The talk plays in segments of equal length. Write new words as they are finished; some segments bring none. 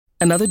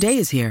Another day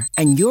is here,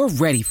 and you're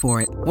ready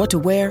for it. What to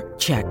wear?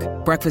 Check.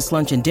 Breakfast,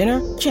 lunch, and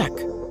dinner? Check.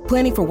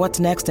 Planning for what's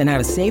next and how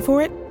to save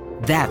for it?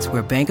 That's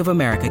where Bank of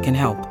America can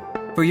help.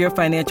 For your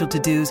financial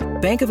to-dos,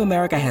 Bank of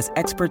America has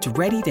experts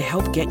ready to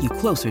help get you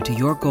closer to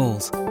your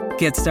goals.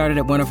 Get started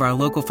at one of our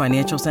local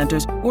financial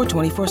centers or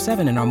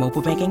 24/7 in our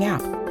mobile banking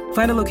app.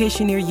 Find a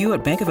location near you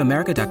at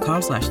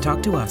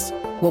bankofamerica.com/talktous.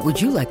 What would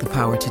you like the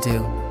power to do?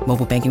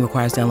 Mobile banking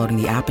requires downloading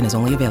the app and is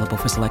only available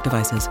for select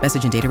devices.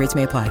 Message and data rates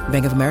may apply.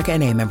 Bank of America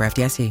N.A., member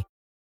FDIC.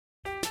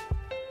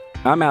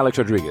 I'm Alex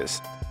Rodriguez.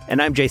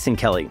 And I'm Jason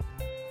Kelly.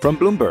 From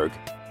Bloomberg,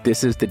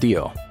 this is The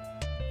Deal.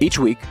 Each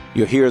week,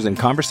 you'll hear us in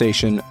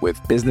conversation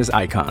with business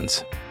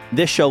icons.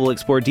 This show will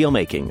explore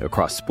deal-making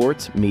across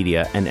sports,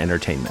 media, and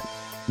entertainment.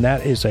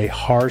 That is a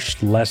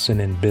harsh lesson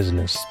in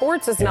business.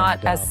 Sports is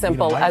not as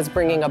simple as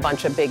bringing a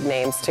bunch of big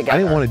names together. I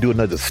didn't want to do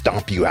another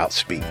stomp you out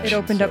speech. It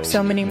opened up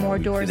so many more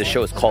doors. The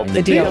show is called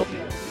The Deal.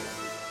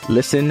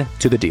 Listen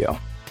to The Deal.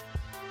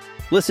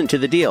 Listen to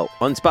The Deal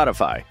on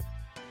Spotify.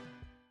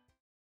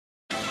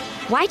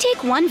 Why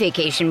take one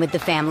vacation with the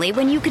family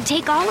when you could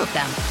take all of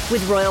them?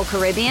 With Royal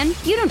Caribbean,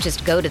 you don't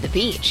just go to the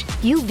beach.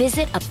 You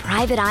visit a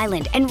private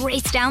island and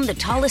race down the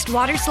tallest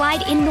water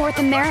slide in North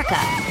America.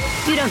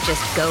 You don't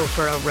just go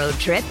for a road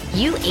trip.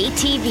 You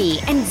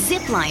ATV and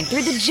zip line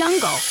through the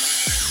jungle.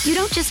 You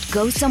don't just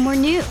go somewhere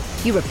new.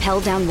 You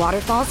rappel down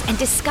waterfalls and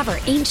discover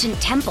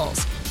ancient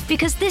temples.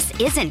 Because this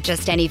isn't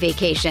just any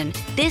vacation.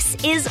 This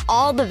is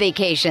all the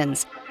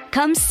vacations.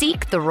 Come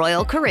seek the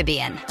Royal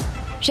Caribbean.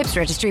 Ships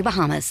Registry,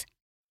 Bahamas.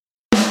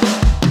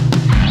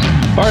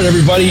 All right,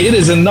 everybody, it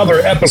is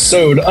another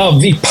episode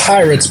of the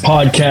Pirates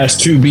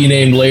Podcast, to be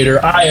named later.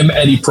 I am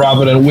Eddie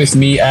Provident. With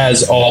me,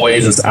 as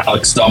always, is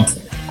Alex Dump.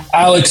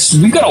 Alex,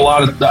 we got a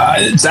lot of,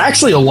 it's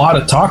actually a lot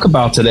to talk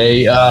about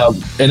today,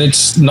 and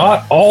it's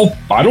not all,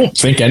 I don't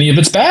think any of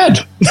it's bad.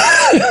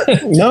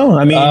 No,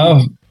 I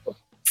mean,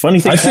 funny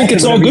things. I think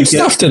it's all good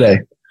stuff today.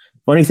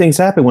 Funny things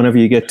happen whenever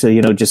you get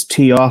to, just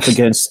tee off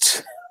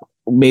against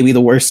maybe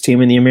the worst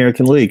team in the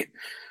American League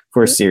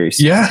for a series.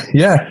 Yeah.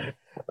 Yeah,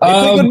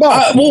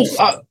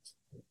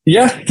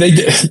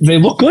 they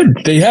look good.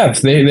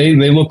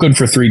 They look good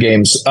for 3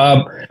 games.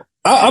 I'm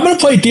going to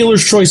play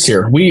dealer's choice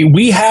here.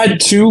 We had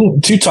two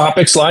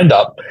topics lined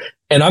up,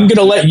 and I'm going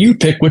to let you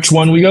pick which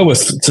one we go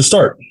with to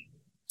start.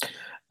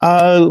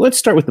 Let's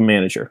start with the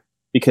manager,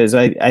 because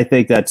I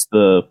think that's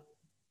the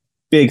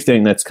big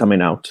thing that's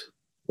coming out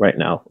right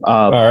now.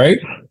 All right.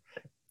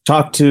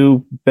 Talk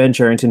to Ben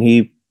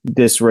Cherington.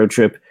 This road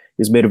trip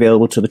is made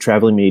available to the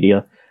traveling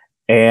media,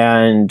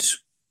 and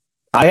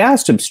I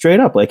asked him straight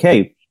up, like,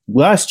 hey,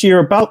 last year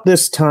about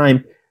this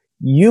time,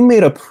 you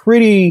made a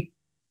pretty,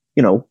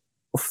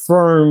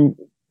 firm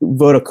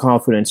vote of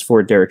confidence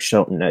for Derek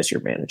Shelton as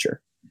your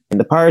manager. And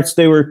the Pirates,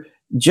 they were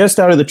just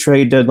out of the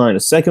trade deadline. A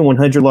second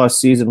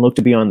 100-loss season looked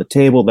to be on the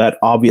table. That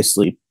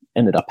obviously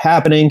ended up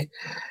happening.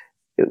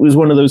 It was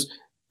one of those.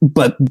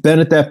 But Ben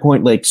at that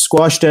point,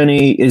 squashed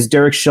any, is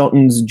Derek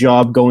Shelton's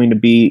job going to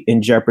be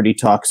in jeopardy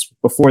talks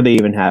before they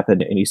even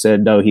happened? And he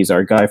said, no, he's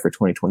our guy for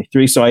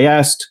 2023. So I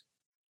asked,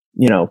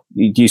 do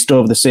you still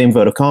have the same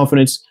vote of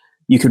confidence?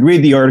 You could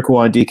read the article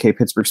on DK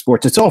Pittsburgh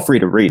Sports. It's all free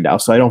to read now,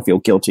 so I don't feel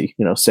guilty,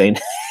 saying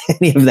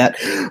any of that.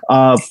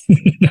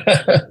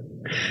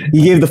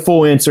 He gave the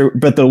full answer,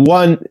 but the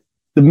 $1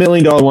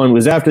 million one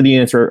was after the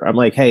answer. I'm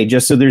like, hey,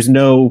 just so there's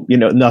no,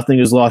 nothing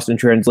is lost in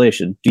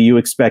translation. Do you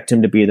expect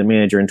him to be the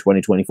manager in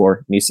 2024?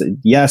 And he said,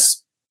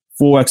 yes,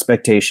 full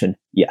expectation,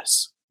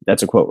 yes.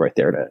 That's a quote right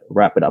there to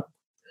wrap it up.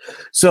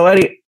 So,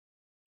 Eddie,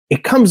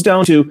 it comes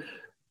down to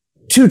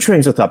 2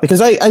 trains of thought, because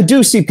I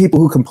do see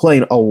people who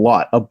complain a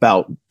lot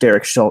about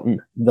Derek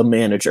Shelton, the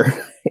manager.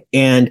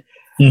 And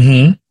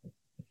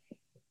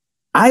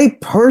I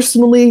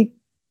personally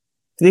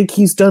think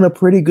he's done a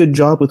pretty good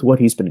job with what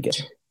he's been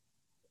given.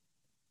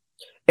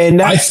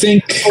 And I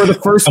think for the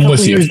first couple of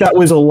years, that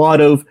was a lot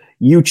of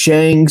Yu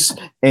Chang's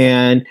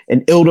and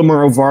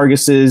Ildemaro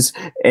Vargas's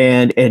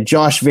and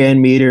Josh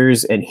Van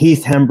Meters and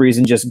Heath Hembreys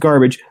and just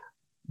garbage.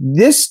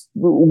 This,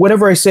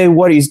 whenever I say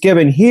what he's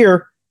given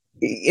here,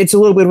 it's a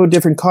little bit of a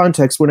different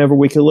context whenever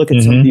we can look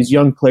at some of these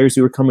young players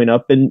who are coming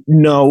up. And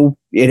no,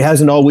 it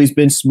hasn't always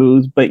been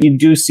smooth, but you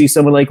do see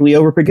someone like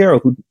Leo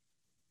Peguero, who,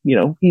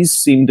 he's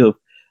seemed to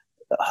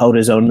hold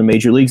his own in the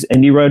major leagues.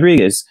 Endy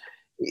Rodriguez,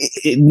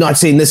 not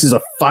saying this is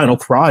a final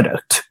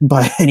product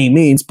by any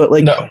means, but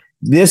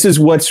this is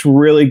what's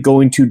really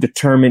going to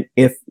determine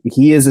if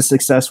he is a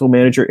successful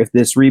manager, if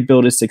this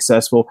rebuild is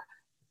successful.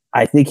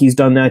 I think he's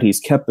done that.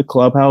 He's kept the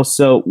clubhouse.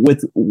 So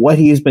with what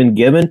he's been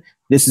given,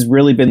 this has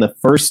really been the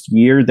first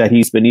year that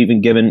he's been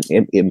even given,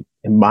 in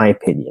my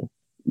opinion,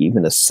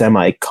 even a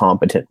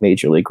semi-competent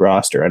major league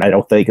roster. And I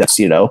don't think that's,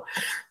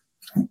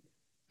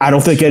 I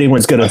don't think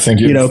anyone's going to, I think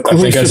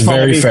that's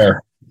very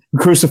fair.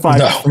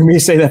 Crucified for me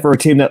to say that for a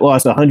team that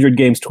lost 100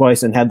 games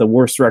twice and had the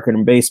worst record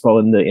in baseball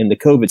in the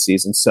COVID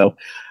season. So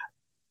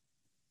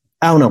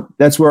I don't know.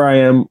 That's where I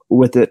am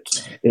with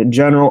it in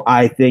general.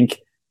 I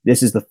think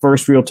this is the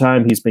first real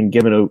time he's been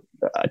given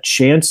a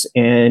chance.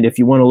 And if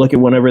you want to look at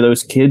whenever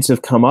those kids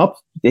have come up,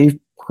 they've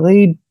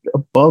played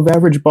above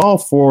average ball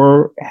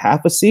for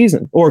half a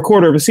season or a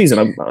quarter of a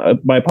season.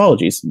 My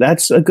apologies.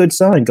 That's a good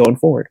sign going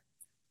forward.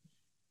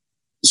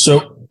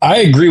 So I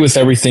agree with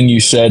everything you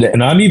said,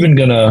 and I'm even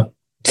going to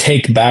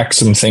take back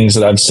some things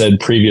that I've said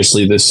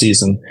previously this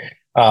season.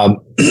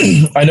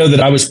 I know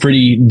that I was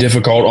pretty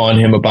difficult on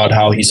him about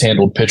how he's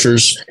handled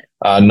pitchers,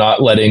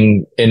 not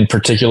letting, in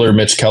particular,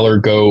 Mitch Keller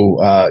go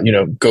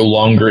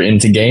longer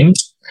into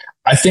games.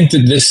 I think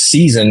that this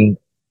season,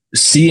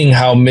 seeing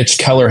how Mitch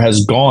Keller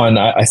has gone,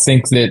 I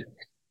think that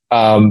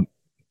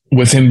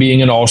with him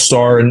being an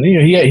all-star, and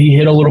he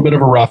hit a little bit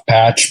of a rough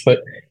patch, but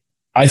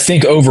I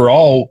think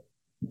overall,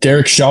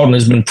 Derek Shelton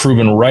has been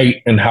proven right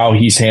in how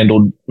he's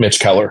handled Mitch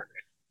Keller.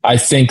 I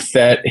think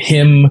that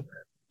him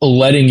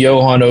letting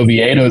Johan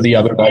Oviedo the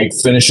other night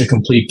finish a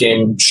complete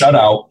game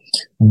shutout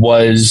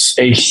was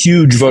a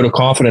huge vote of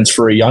confidence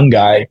for a young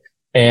guy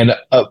and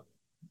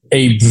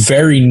a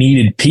very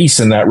needed piece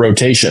in that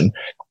rotation.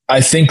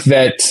 I think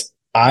that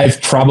I've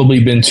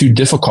probably been too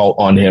difficult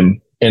on him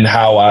in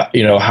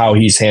how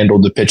he's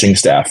handled the pitching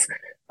staff,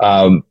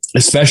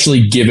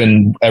 especially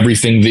given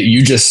everything that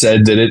you just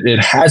said, that it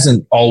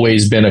hasn't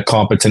always been a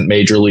competent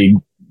major league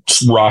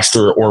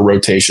roster or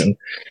rotation.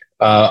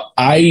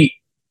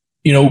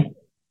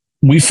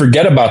 We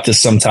forget about this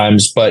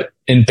sometimes, but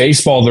in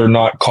baseball, they're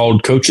not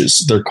called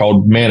coaches. They're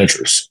called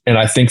managers. And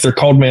I think they're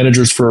called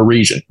managers for a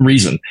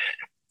reason.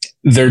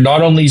 They're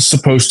not only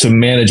supposed to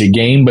manage a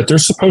game, but they're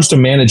supposed to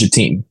manage a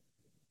team.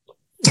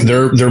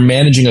 They're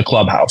managing a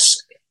clubhouse.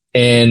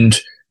 And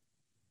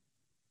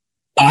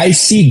I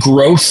see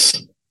growth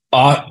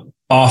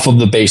off of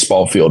the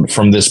baseball field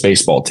from this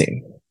baseball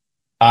team.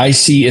 I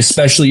see,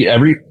 especially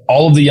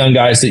all of the young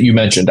guys that you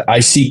mentioned, I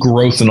see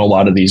growth in a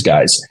lot of these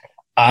guys.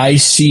 I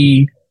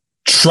see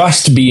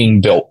trust being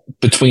built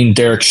between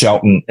Derek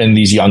Shelton and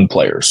these young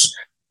players.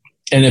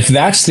 And if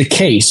that's the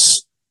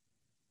case,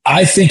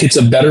 I think it's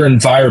a better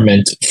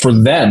environment for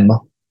them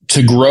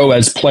to grow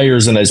as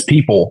players and as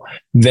people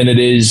than it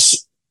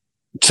is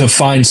to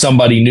find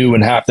somebody new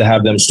and have to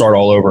have them start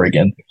all over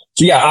again.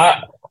 So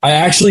yeah, I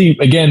actually,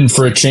 again,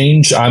 for a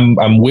change,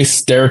 I'm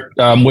with Derek,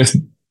 with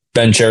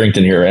Ben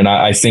Cherington here. And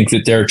I think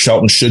that Derek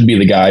Shelton should be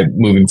the guy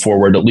moving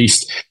forward, at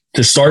least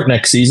to start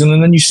next season.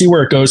 And then you see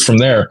where it goes from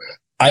there.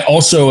 I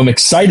also am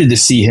excited to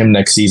see him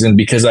next season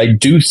because I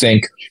do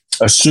think,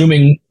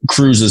 assuming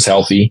Cruz is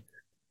healthy,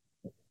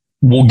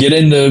 we'll get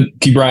into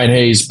Ke'Bryan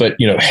Hayes, but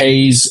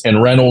Hayes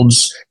and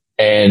Reynolds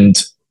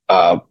and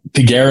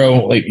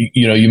Figueroa,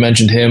 you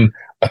mentioned him,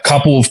 a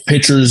couple of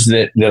pitchers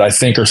that I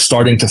think are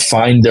starting to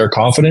find their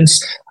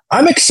confidence.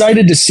 I'm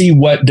excited to see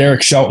what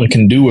Derek Shelton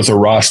can do with a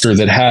roster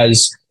that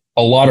has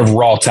a lot of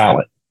raw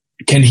talent.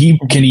 Can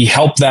he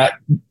help that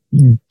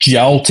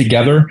gel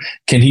together?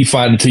 Can he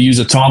find, to use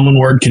a Tomlin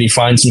word, can he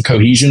find some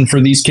cohesion for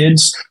these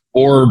kids?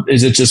 Or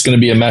is it just going to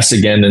be a mess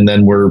again and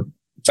then we're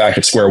back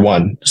at square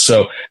one?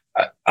 So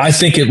I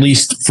think at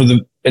least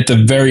at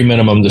the very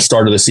minimum, the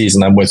start of the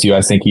season, I'm with you.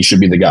 I think he should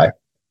be the guy.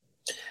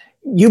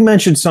 You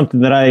mentioned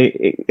something that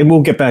and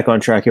we'll get back on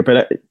track here,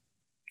 but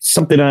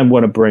something I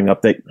want to bring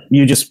up that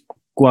you just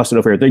glossed it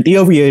over here. The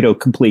Oviedo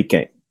complete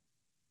game.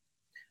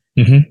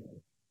 Mm-hmm.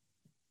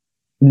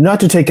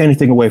 Not to take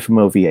anything away from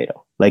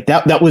Oviedo. Like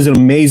that was an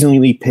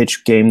amazingly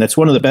pitched game. That's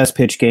one of the best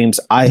pitch games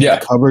I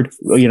have covered,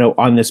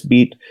 on this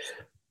beat.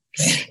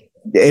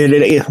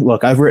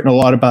 Look, I've written a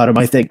lot about him.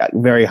 I think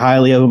very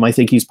highly of him. I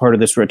think he's part of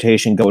this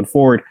rotation going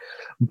forward.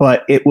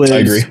 But it was, I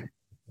agree.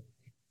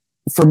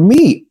 For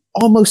me,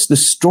 almost the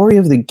story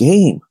of the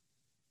game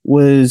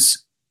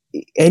was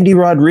Andy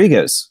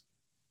Rodriguez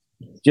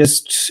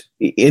just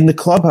in the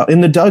clubhouse, in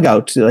the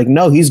dugout, like,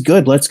 no, he's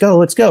good. Let's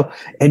go.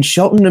 And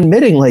Shelton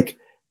admitting, like,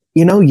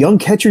 young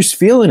catcher's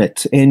feeling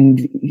it.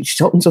 And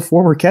Shelton's a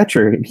former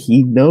catcher. And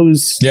he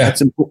knows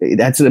that's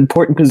an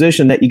important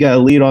position that you got to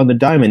lead on the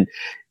diamond.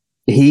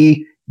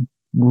 He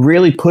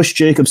really pushed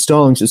Jacob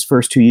Stallings his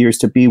first 2 years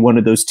to be one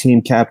of those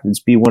team captains,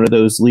 be one of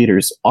those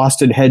leaders.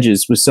 Austin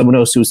Hedges was someone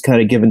else who was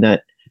kind of given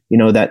that,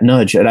 that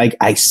nudge. And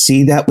I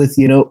see that with,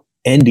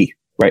 Andy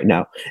right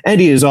now.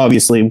 Andy is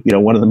obviously,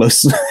 one of the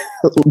most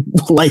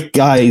liked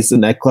guys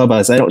in that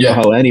clubhouse. I don't know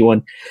how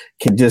anyone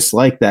can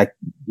dislike that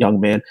young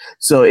man.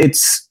 So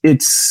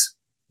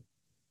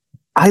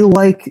I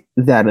like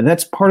that. And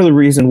that's part of the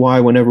reason why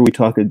whenever we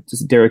talk to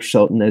Derek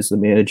Shelton as the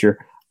manager,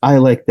 I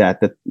like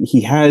that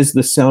he has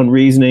the sound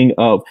reasoning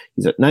of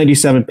he's at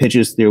 97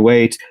 pitches through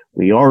weight.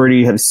 We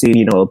already have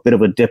seen, a bit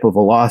of a dip of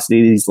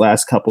velocity these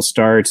last couple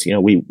starts.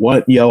 We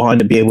want Johan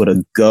to be able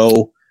to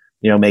go,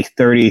 make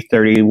 30,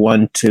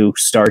 31, 2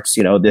 starts,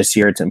 this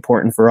year. It's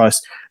important for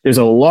us. There's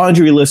a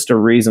laundry list of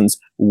reasons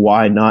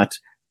why not.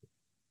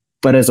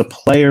 But as a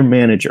player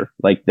manager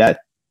like that,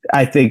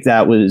 I think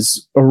that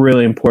was a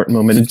really important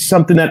moment. It's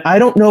something that I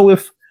don't know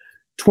if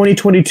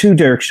 2022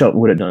 Derek Shelton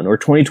would have done, or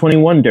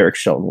 2021 Derek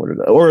Shelton would have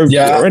done, or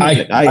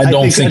anything. I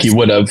don't think he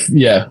would have.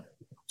 Yeah.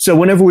 So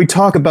whenever we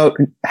talk about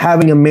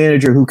having a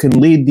manager who can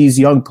lead these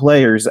young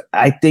players,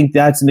 I think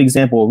that's an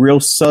example, a real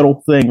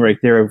subtle thing right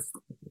there of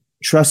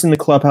trusting the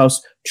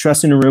clubhouse,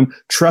 trusting the room,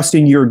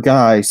 trusting your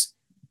guys,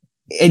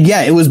 And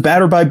yeah, it was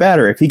batter by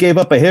batter. If he gave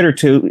up a hit or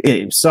two,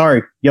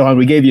 sorry, Johan,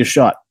 we gave you a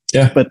shot.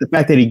 Yeah. But the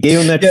fact that he gave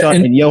him that shot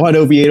and Johan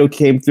Oviedo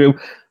came through,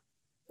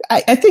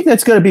 I think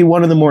that's going to be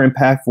one of the more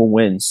impactful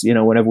wins,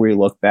 whenever we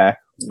look back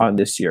on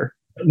this year.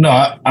 No,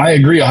 I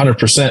agree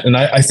 100%. And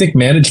I think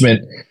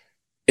management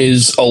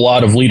is a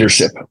lot of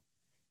leadership.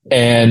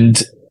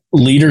 And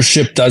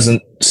leadership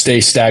doesn't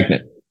stay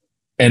stagnant.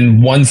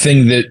 And one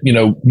thing that,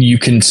 you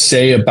can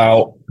say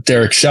about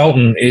Derek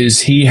Shelton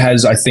is he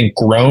has, I think,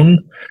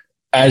 grown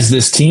as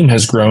this team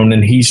has grown,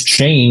 and he's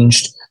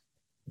changed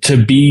to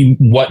be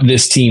what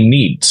this team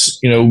needs.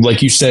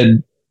 Like you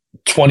said,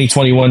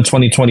 2021,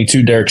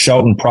 2022, Derek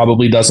Shelton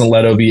probably doesn't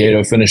let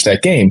Oviedo finish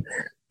that game.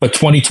 But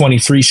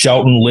 2023,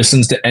 Shelton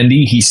listens to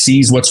Endy. He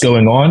sees what's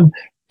going on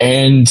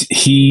and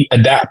he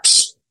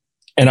adapts.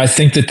 And I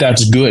think that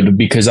that's good,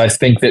 because I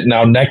think that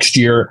now next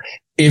year,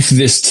 if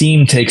this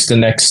team takes the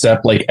next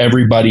step, like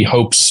everybody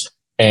hopes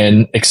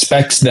and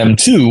expects them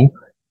to,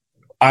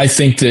 I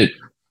think that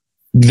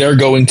they're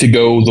going to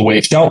go the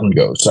way Shelton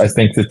goes. I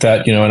think that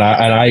and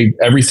I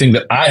everything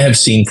that I have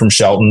seen from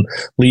Shelton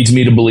leads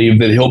me to believe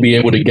that he'll be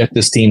able to get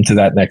this team to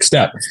that next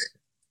step.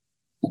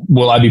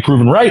 Will I be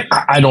proven right?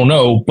 I don't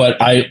know, but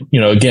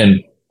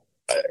again,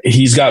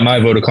 he's got my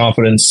vote of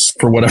confidence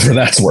for whatever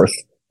that's worth.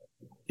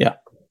 Yeah.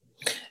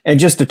 And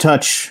just to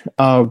touch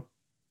some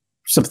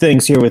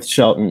things here with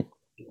Shelton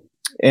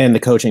and the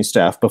coaching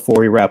staff before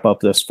we wrap up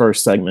this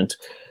first segment.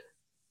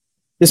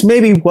 This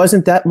maybe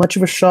wasn't that much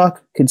of a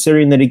shock,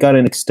 considering that he got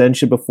an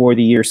extension before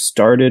the year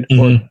started,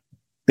 or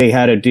they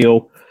had a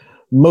deal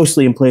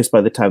mostly in place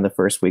by the time the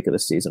first week of the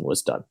season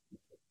was done.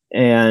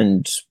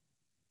 And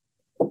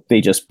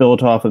they just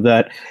built off of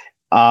that.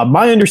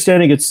 My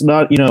understanding, it's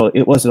not,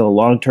 it wasn't a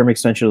long-term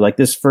extension. Like,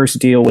 this first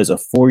deal was a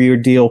 4-year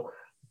deal.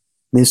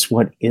 This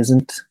one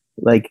isn't.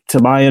 Like, to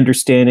my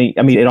understanding,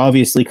 I mean, it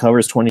obviously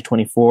covers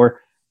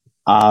 2024.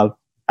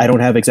 I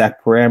don't have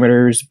exact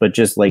parameters, but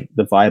just like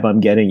the vibe I'm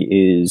getting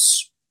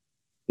is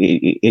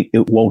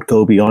it won't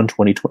go beyond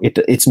 2020.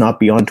 It's not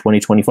beyond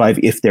 2025,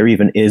 if there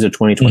even is a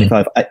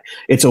 2025.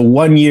 It's a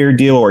 1-year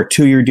deal or a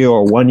 2-year deal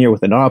or 1 year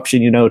with an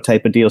option,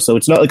 type of deal. So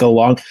it's not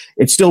like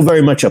it's still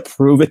very much a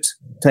prove it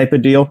type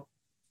of deal,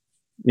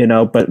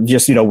 but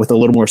just, with a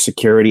little more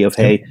security of,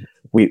 hey,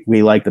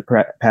 we like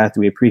the path,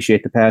 we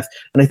appreciate the path.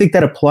 And I think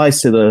that applies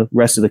to the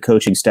rest of the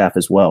coaching staff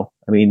as well.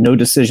 I mean, no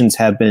decisions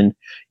have been,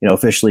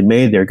 officially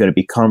made. There are going to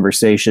be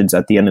conversations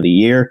at the end of the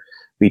year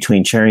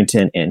between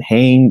Cherington and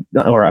Haynes,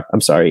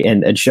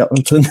 and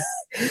Shelton.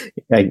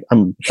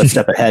 I'm a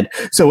step ahead.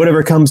 So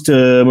whatever comes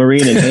to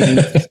Marine and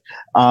Haynes,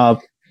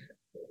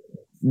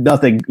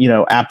 nothing,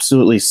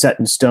 absolutely set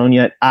in stone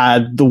yet.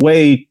 The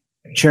way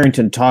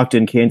Cherington talked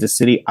in Kansas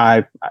City,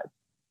 by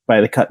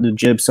the cut and the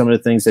jib, some of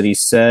the things that he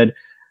said,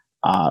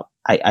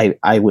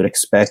 I would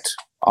expect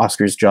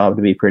Oscar's job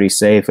to be pretty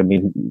safe. I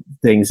mean,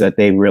 things that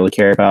they really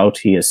care about,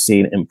 he has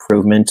seen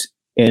improvement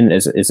in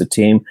as a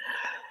team.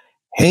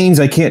 Haynes,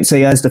 I can't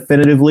say as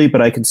definitively,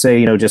 but I can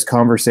say, just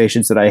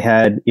conversations that I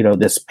had,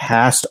 this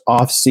past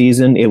off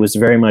season, it was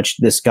very much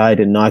this guy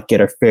did not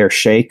get a fair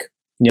shake,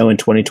 in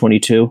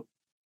 2022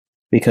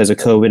 because of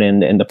COVID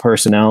and the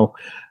personnel.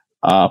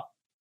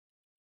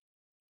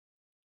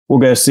 We're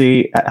going to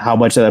see how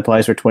much that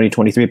applies for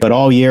 2023. But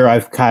all year,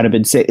 I've kind of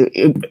been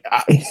saying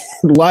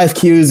live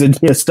cues and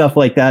stuff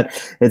like that.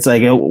 It's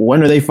like,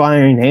 when are they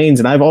firing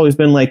Haynes? And I've always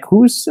been like,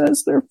 who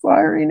says they're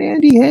firing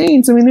Andy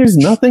Haynes? I mean, there's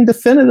nothing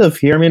definitive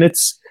here. I mean, it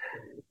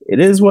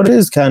is what it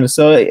is, kind of.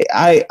 So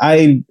I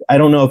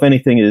don't know if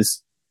anything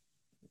is.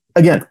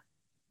 Again,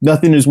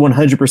 nothing is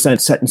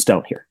 100% set in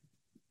stone here.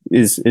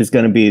 Is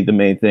going to be the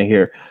main thing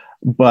here.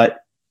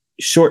 But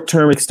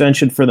short-term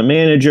extension for the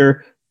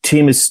manager.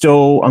 Team is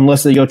still,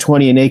 unless they go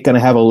 20-8, going to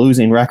have a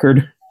losing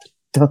record.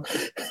 They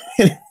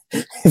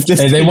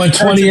went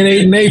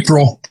 20-8 in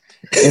April.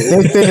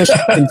 If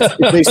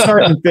they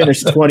start and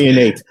finish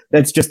 20-8,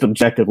 that's just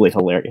objectively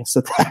hilarious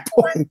at that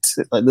point.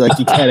 Like,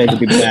 you can't even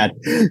be mad.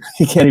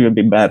 You can't even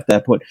be mad at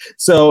that point.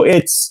 So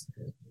it's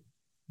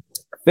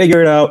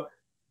figure it out.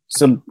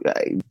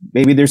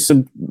 Maybe there's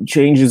some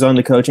changes on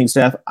the coaching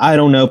staff. I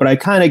don't know, but I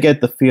kind of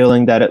get the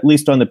feeling that at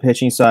least on the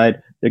pitching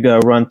side, they're going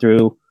to run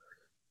through.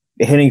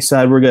 The hitting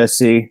side, we're going to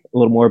see a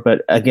little more,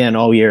 but again,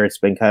 all year it's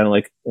been kind of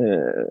like,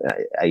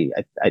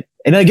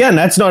 and again,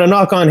 that's not a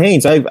knock on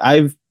Haynes.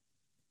 I've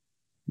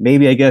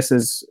maybe, I guess,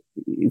 as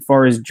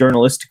far as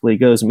journalistically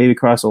goes, maybe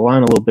cross the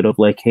line a little bit of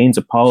like Haynes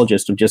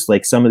apologist of just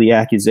like some of the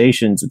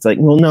accusations. It's like,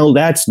 well, no,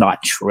 that's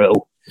not true.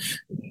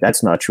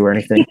 That's not true or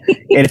anything.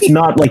 And it's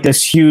not like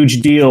this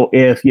huge deal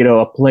if,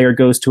 a player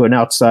goes to an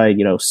outside,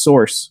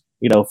 source,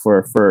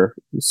 for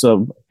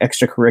some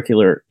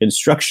extracurricular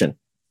instruction.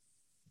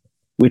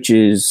 Which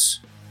is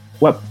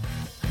what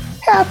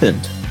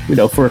happened,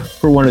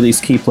 for one of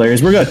these key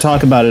players. We're going to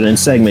talk about it in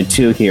segment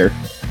 2 here,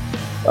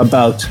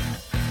 about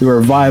the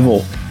revival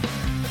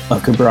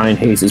of Ke'Bryan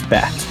Hayes'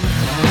 bat.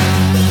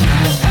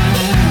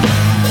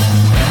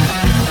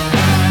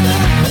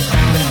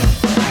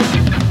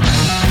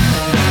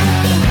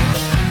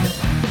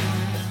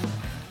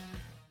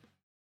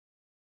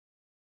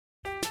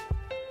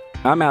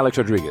 I'm Alex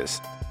Rodriguez.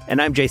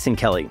 And I'm Jason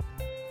Kelly.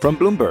 From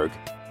Bloomberg,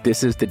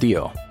 this is The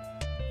Deal.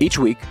 Each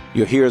week,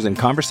 you'll hear us in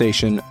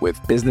conversation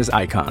with business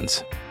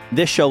icons.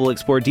 This show will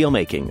explore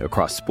deal-making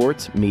across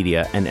sports,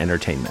 media, and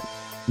entertainment.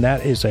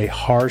 That is a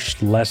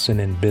harsh lesson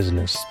in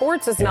business.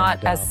 Sports is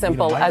not as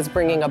simple as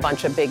bringing a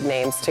bunch of big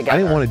names together. I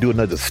didn't want to do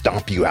another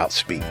stomp you out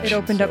speech. It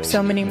opened up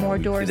so many more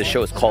doors. The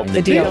show is called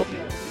The Deal.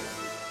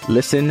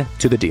 Listen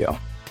to The Deal.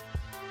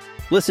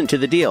 Listen to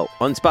The Deal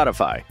on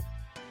Spotify.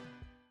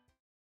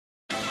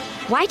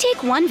 Why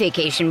take one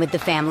vacation with the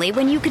family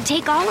when you could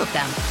take all of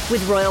them?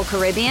 With Royal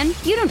Caribbean,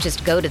 you don't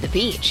just go to the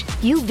beach.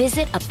 You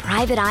visit a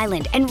private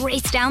island and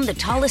race down the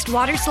tallest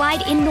water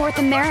slide in North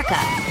America.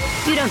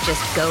 You don't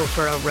just go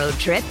for a road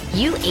trip.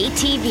 You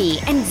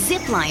ATV and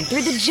zip line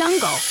through the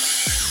jungle.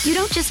 You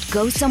don't just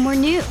go somewhere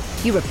new.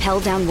 You rappel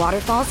down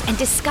waterfalls and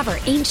discover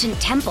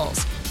ancient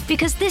temples.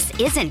 Because this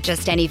isn't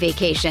just any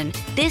vacation.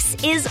 This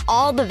is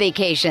all the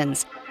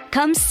vacations.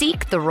 Come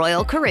seek the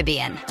Royal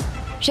Caribbean.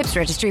 Ships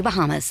Registry,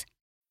 Bahamas.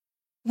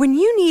 When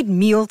you need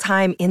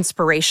mealtime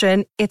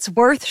inspiration, it's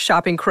worth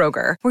shopping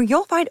Kroger, where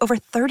you'll find over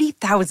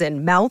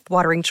 30,000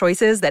 mouth-watering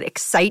choices that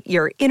excite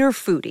your inner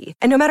foodie.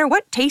 And no matter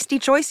what tasty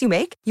choice you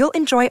make, you'll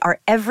enjoy our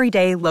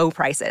everyday low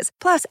prices,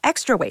 plus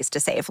extra ways to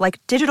save,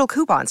 like digital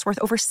coupons worth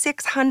over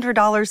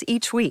 $600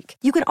 each week.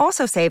 You can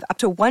also save up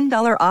to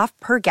 $1 off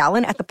per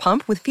gallon at the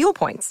pump with fuel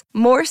points.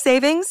 More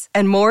savings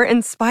and more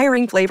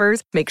inspiring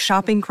flavors make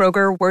shopping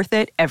Kroger worth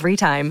it every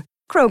time.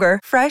 Kroger,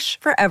 fresh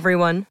for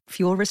everyone.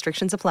 Fuel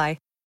restrictions apply.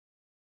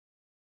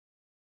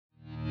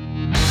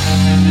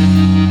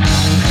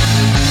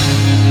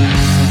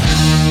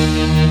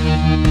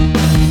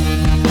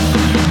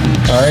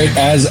 All right,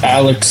 as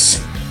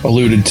Alex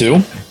alluded to,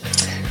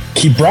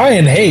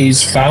 Ke'Bryan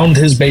Hayes found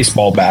his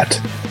baseball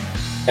bat.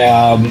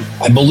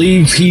 I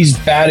believe he's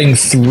batting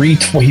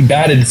he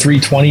batted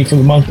 320 for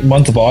the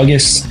month of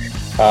August.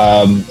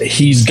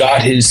 He's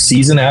got his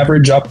season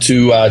average up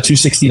to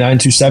 269,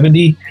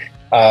 270,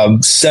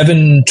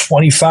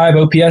 725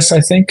 OPS,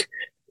 I think,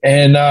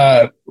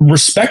 and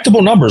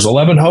respectable numbers.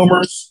 11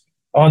 homers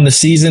on the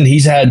season.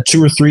 He's had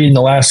 2 or 3 in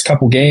the last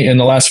in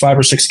the last 5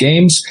 or 6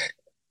 games.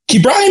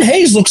 Ke'Bryan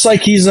Hayes looks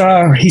like he's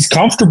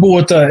comfortable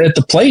at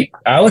the plate.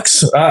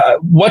 Alex,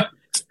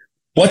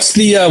 what's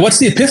the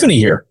epiphany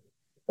here?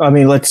 I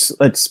mean, let's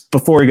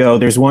before we go,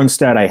 there's one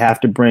stat I have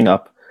to bring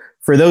up.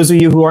 For those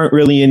of you who aren't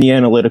really in the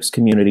analytics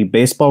community,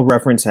 Baseball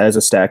Reference has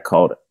a stat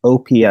called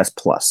OPS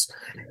plus,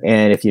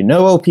 and if you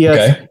know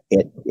OPS,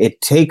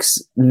 it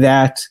takes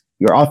that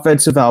your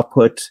offensive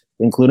output,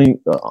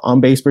 including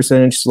on base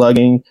percentage,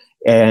 slugging,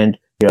 and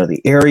the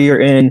area you're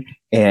in,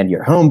 and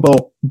your home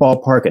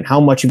ballpark, and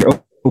how much of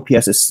your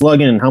OPS is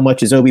slugging and how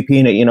much is OBP,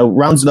 and it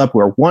rounds it up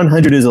where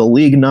 100 is a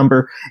league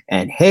number.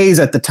 And Hayes,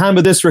 at the time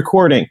of this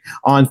recording,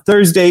 on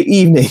Thursday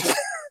evening,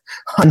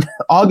 on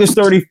August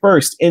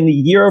 31st, in the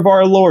year of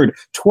our Lord,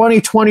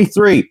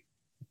 2023,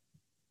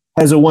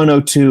 has a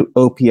 102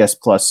 OPS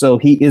plus. So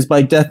he is,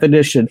 by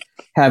definition,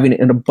 having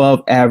an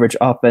above average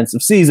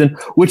offensive season,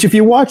 which if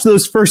you watch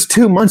those first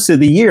 2 months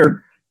of the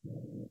year,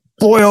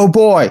 boy, oh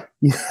boy,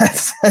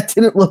 that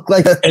didn't look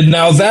like a... And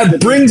now that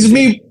brings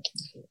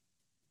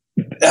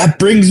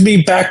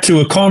me back to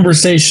a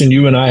conversation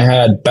you and I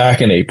had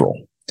back in April.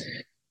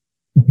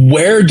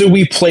 Where do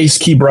we place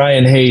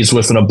Ke'Bryan Hayes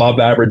with an above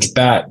average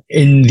bat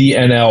in the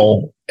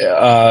NL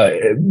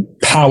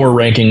power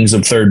rankings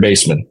of third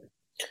baseman?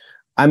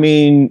 I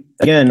mean,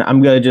 again,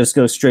 I'm going to just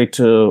go straight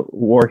to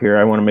WAR here.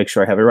 I want to make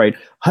sure I have it right.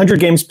 100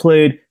 games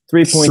played,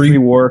 3.3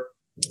 WAR.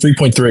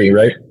 3.3,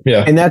 right?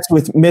 Yeah. And that's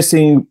with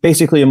missing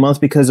basically a month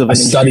because of... I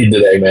studied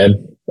today,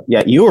 man.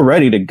 Yeah, you were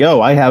ready to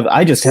go.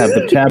 I just have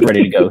the tab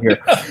ready to go here.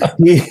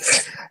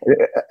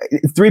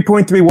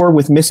 3.3 WAR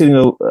with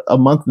missing a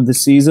month of the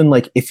season.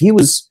 Like, if he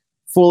was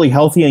fully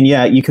healthy, and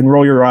yeah, you can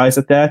roll your eyes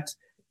at that.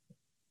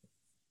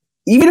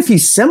 Even if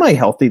he's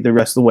semi-healthy the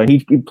rest of the way, he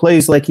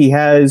plays like he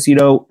has,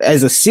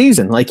 as a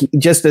season, like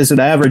just as an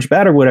average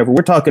batter or whatever.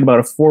 We're talking about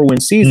a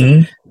 4-win season.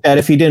 Mm-hmm. And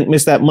if he didn't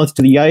miss that month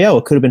to the IL,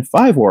 it could have been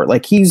 5 WAR.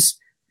 Like, he's...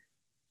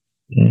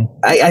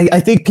 I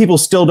think people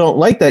still don't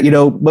like that.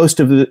 Most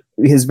of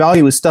his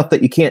value is stuff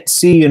that you can't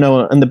see,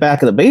 on the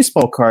back of the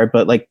baseball card.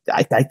 But like,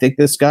 I think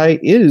this guy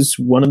is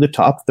one of the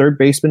top third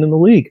basemen in the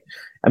league.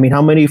 I mean,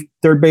 how many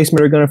third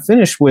basemen are going to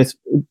finish with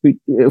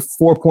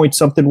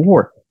 4-point-something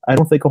WAR? I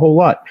don't think a whole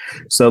lot.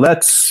 So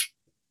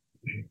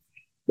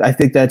I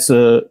think that's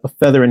a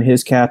feather in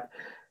his cap.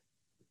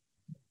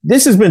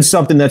 This has been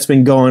something that's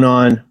been going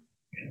on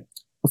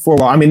for a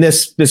while. I mean,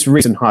 this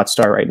recent hot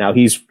start right now,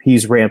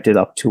 he's ramped it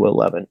up to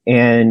 11.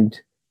 And,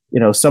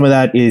 some of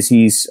that is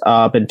he's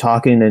been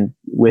talking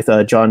with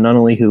John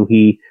Nunnally, who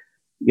he,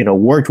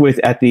 worked with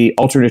at the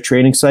alternate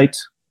training site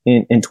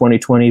in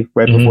 2020,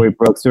 right before he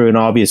broke through. And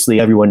obviously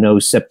everyone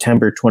knows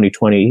September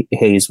 2020,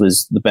 Hayes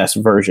was the best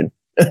version.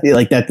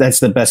 Like that's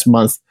the best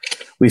month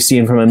we've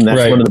seen from him.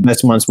 That's one of the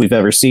best months we've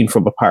ever seen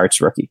from a Pirates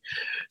rookie.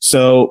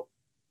 So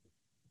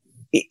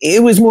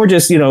it was more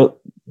just,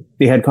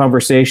 they had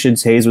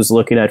conversations. Hayes was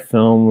looking at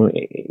film,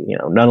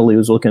 Nunnally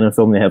was looking at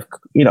film. They have,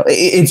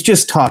 it's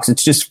just talks.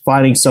 It's just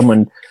finding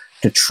someone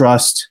to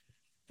trust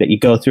that you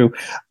go through.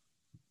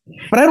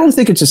 But I don't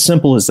think it's as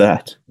simple as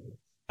that.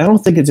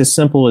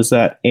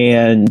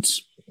 And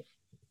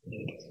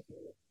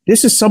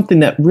this is something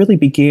that really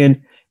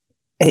began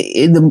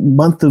in the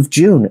month of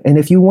June. And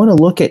if you want to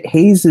look at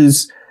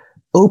Hayes'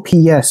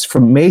 OPS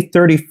from May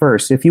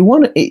 31st, if you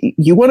want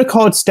to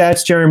call it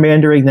stats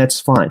gerrymandering, that's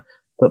fine.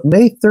 But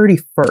May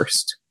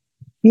 31st,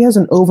 he has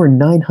an over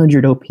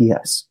 900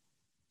 OPS.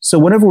 So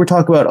whenever we're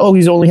talking about,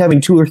 he's only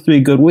having 2 or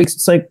 3 good weeks,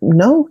 it's like,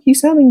 no,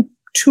 he's having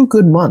 2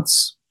 good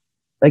months.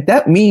 Like,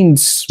 that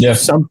means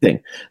something.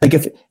 Like,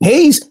 if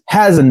Hayes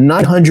has a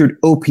 900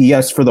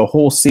 OPS for the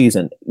whole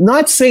season,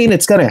 not saying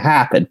it's going to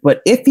happen,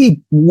 but if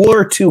he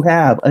were to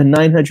have a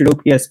 900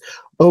 OPS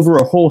over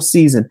a whole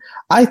season,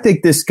 I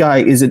think this guy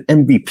is an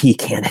MVP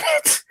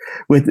candidate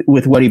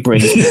with what he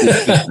brings.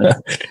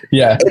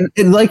 Yeah.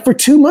 And like, for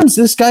 2 months,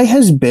 this guy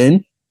has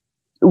been,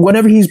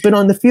 whenever he's been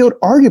on the field,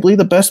 arguably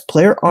the best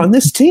player on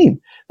this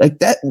team. Like,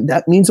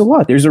 that means a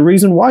lot. There's a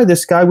reason why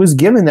this guy was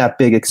given that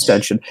big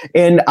extension.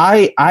 And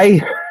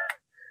I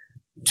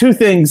 2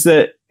 things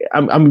that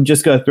I'm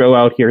just going to throw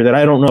out here that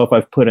I don't know if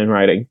I've put in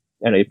writing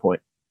at any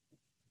point.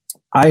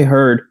 I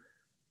heard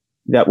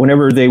that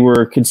whenever they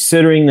were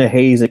considering the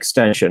Hayes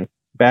extension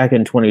back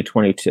in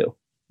 2022,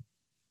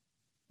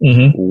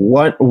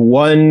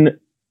 one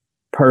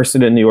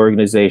person in the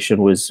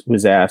organization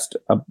was asked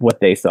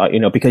what they thought,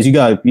 because you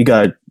got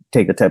to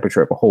take the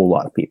temperature of a whole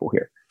lot of people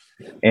here.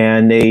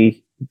 And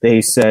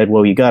they said,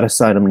 well, you got to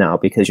sign him now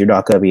because you're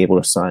not going to be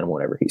able to sign him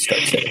whenever he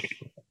starts hitting.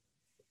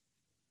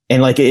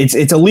 And like, it's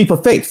a leap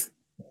of faith.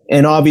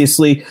 And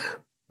obviously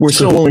we're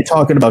still only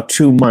talking about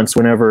 2 months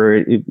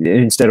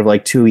instead of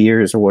like 2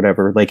 years or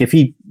whatever. Like,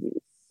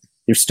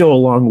 there's still a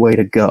long way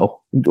to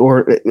go,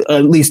 or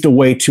at least a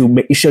way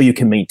to show you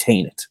can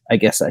maintain it, I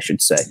guess I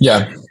should say.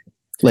 Yeah.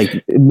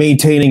 Like,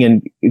 maintaining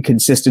and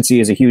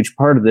consistency is a huge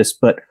part of this,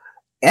 but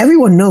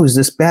everyone knows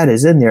this bat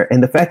is in there.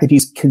 And the fact that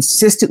he's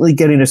consistently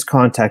getting his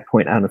contact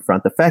point out in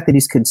front, the fact that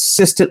he's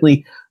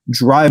consistently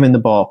driving the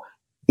ball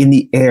in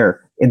the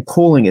air and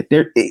pulling it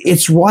there,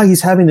 it's why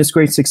he's having this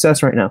great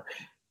success right now.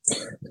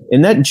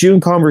 In that June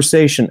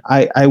conversation,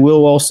 I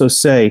will also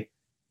say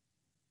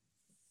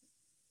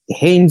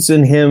Haynes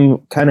and him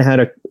kind of had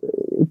a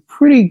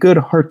pretty good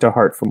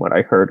heart-to-heart from what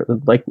I heard,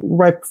 like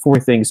right before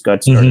things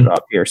got started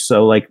off here.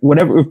 So like,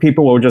 whenever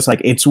people were just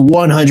like, it's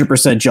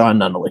 100% John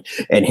Nunnally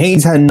and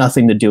Haynes had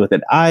nothing to do with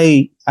it.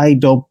 I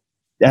don't,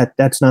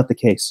 that's not the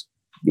case.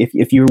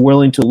 If you're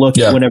willing to look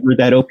at whenever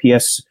that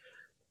OPS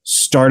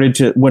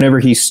whenever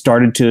he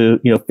started to,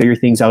 figure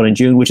things out in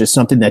June, which is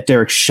something that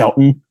Derek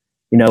Shelton,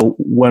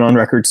 went on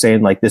record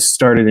saying, like, this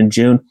started in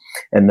June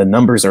and the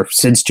numbers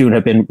since June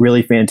have been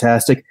really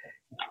fantastic.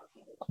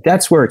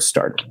 That's where it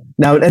started.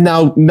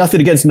 Now nothing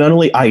against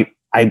Nunnally.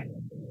 I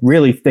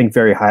really think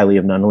very highly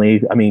of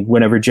Nunnally. I mean,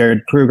 whenever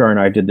Jared Kruger and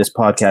I did this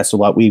podcast a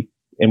lot, we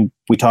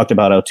talked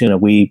about Altoona.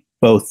 We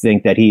both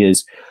think that he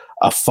is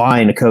a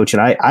fine coach,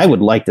 and I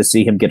would like to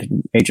see him get a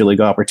major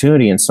league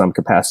opportunity in some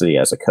capacity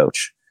as a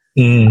coach.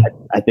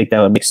 I think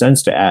that would make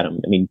sense to Adam.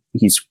 I mean,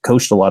 he's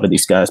coached a lot of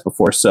these guys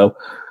before. So,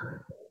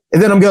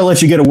 and then I'm going to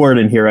let you get a word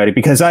in here, Eddie,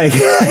 because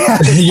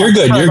you're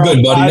good,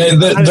 buddy.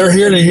 They're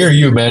here to hear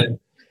you, man.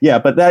 Yeah,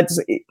 but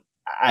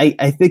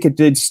I think it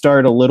did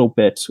start a little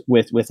bit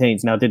with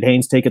Haynes. Now, did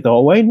Haynes take it the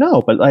whole way?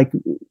 No, but like,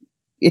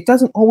 it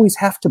doesn't always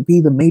have to be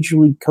the major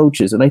league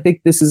coaches. And I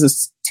think this is a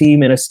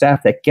team and a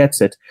staff that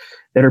gets it,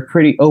 that are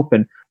pretty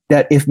open,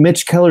 that if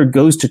Mitch Keller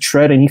goes to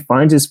tread and he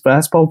finds his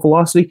fastball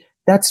velocity,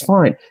 that's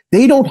fine.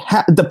 They don't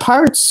have the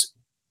Pirates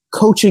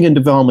coaching and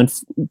development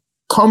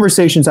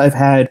conversations I've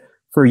had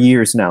for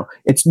years now.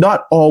 It's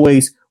not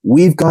always,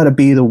 we've got to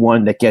be the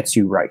one that gets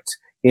you right.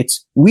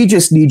 It's, we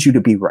just need you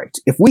to be right.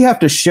 If we have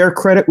to share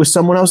credit with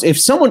someone else, if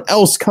someone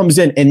else comes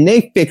in and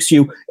they fix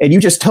you and you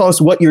just tell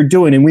us what you're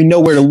doing and we know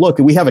where to look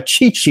and we have a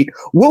cheat sheet,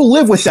 we'll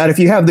live with that if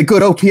you have the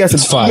good OPS.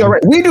 It's fine.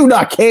 Right. We do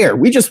not care.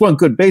 We just want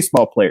good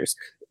baseball players.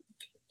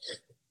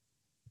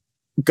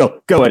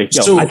 Go, Eddie.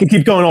 Go. So, I can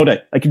keep going all day.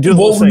 I can do the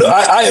whole thing.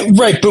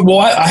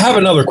 I have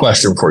another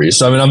question for you.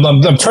 So, I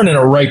mean, I'm turning it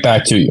right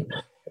back to you.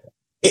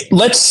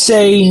 Let's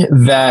say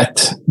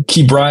that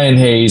Ke'Bryan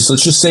Hayes,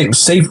 let's just say,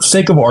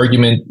 sake of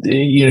argument,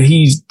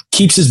 he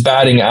keeps his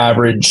batting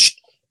average.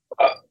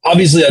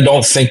 Obviously, I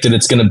don't think that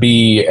it's going to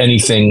be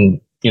anything,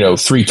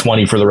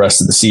 320 for the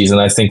rest of the season.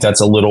 I think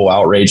that's a little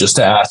outrageous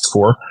to ask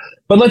for.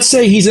 But let's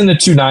say he's in the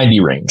 290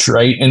 range,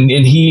 right? And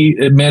he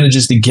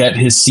manages to get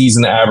his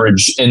season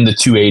average in the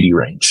 280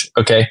 range,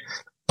 okay,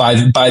 by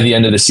the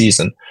end of the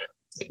season.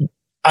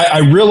 I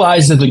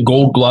realize that the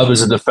Gold Glove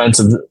is a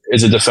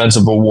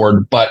defensive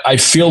award, but I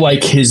feel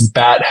like his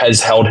bat has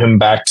held him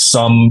back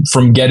some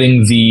from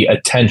getting the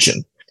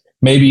attention.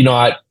 Maybe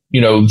not,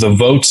 the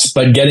votes,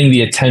 but getting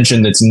the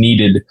attention that's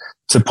needed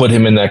to put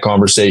him in that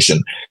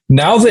conversation.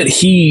 Now that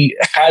he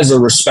has a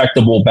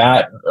respectable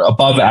bat,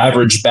 above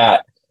average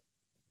bat,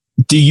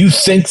 do you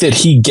think that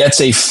he gets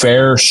a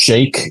fair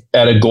shake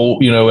at a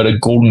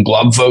Golden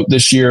Glove vote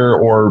this year,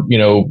 or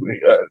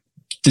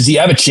does he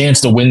have a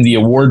chance to win the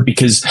award?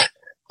 Because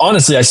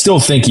honestly, I still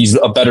think he's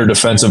a better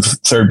defensive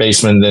third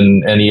baseman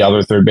than any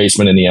other third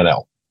baseman in the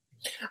NL.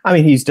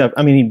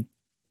 I mean,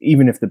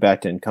 even if the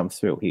bat didn't come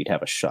through, he'd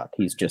have a shot.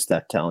 He's just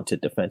that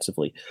talented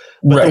defensively.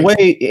 But the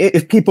way,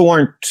 if people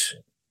aren't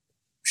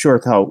sure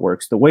of how it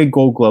works, the way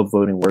Gold Glove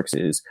voting works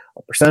is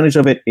a percentage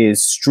of it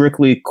is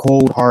strictly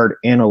cold, hard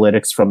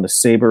analytics from the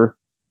Sabre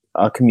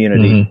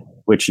community,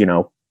 which,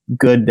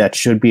 good, that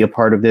should be a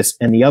part of this.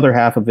 And the other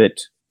half of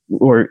it,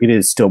 or it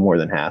is still more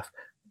than half,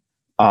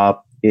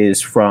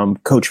 is from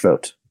coach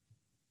vote.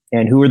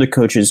 And who are the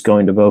coaches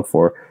going to vote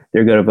for?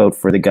 They're going to vote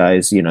for the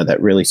guys,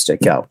 that really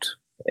stick out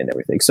and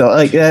everything. So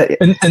like,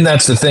 and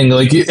that's the thing.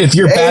 Like if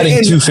you're batting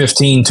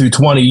 215,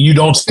 220, you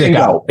don't stick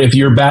out. If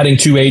you're batting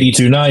 280,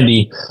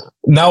 290,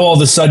 now all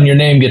of a sudden your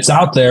name gets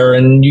out there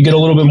and you get a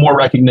little bit more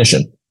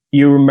recognition.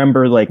 You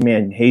remember, like,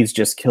 man, Hayes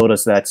just killed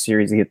us that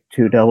series. He hit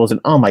 2 doubles,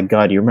 and oh my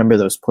God, you remember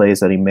those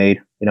plays that he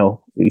made?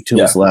 Two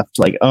was left.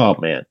 Like, oh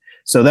man.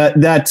 So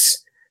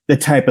that's the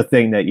type of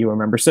thing that you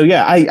remember. So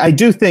yeah, I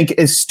do think,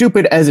 as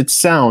stupid as it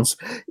sounds,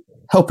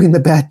 helping the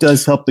bat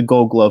does help the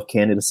Gold Glove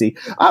candidacy.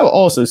 I will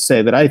also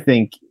say that I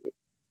think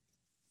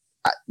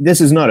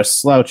this is not a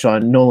slouch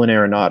on Nolan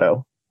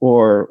Arenado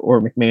or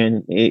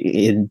McMahon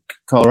in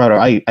Colorado.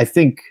 I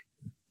think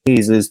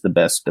Hayes is the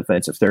best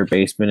defensive third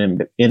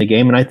baseman in the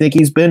game, and I think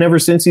he's been ever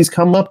since he's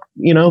come up,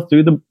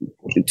 to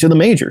the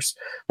majors.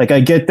 Like, I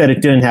get that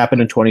it didn't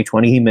happen in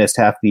 2020; he missed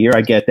half the year.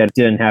 I get that it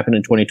didn't happen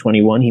in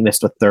 2021; he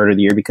missed a third of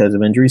the year because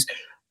of injuries.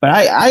 But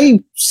I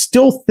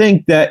still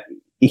think that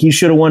he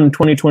should have won in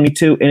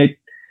 2022, and it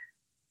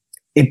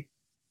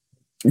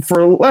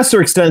for a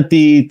lesser extent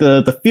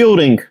the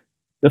fielding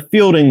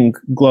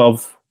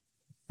glove,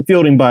 the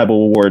fielding Bible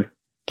award,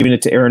 giving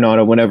it to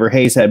Arenado whenever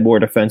Hayes had more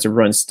defensive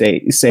runs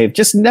saved,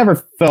 just never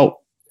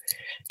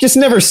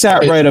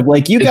sat right. Of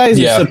like, you guys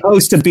are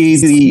supposed to be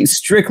the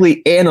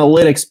strictly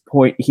analytics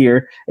point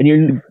here,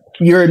 and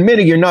you're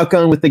admitting you're not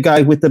going with the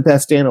guy with the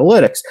best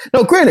analytics.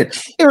 Now, granted,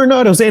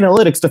 Arenado's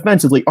analytics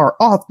defensively are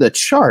off the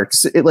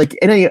charts. Like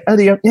any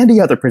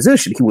other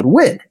position, he would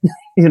win,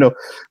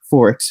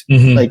 for it.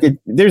 Like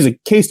there's a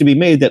case to be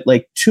made that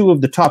like 2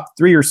 of the top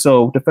 3 or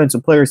so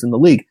defensive players in the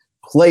league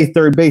play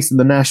third base in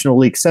the National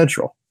League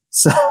Central.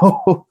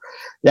 So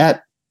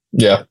that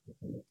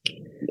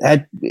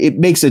it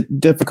makes it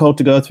difficult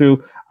to go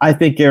through. I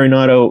think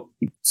Arenado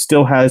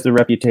still has the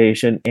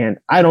reputation, and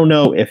I don't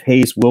know if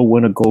Hayes will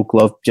win a Gold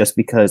Glove just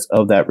because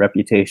of that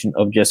reputation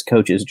of just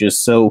coaches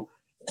just so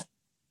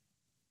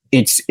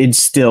it's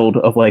instilled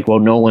of like, well,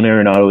 Nolan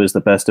Arenado is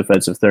the best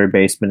defensive third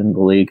baseman in the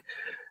league.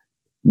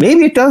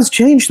 Maybe it does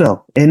change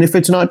though, and if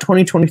it's not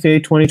 2023,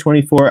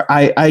 2024,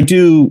 I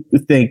do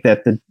think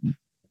that the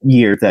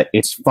year that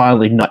it's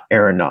finally not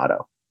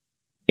Arenado,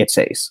 it's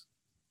Hayes.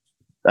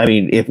 I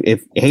mean, if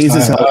Hayes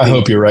is healthy, I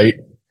hope you're right,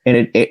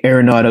 and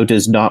Arenado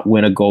does not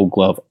win a Gold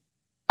Glove,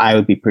 I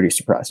would be pretty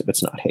surprised if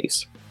it's not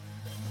Hayes,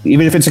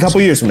 even if it's a couple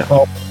years from now.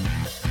 Well,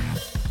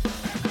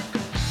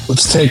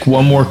 let's take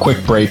one more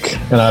quick break,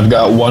 and I've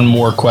got one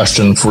more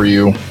question for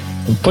you.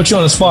 I'll put you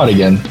on the spot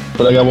again,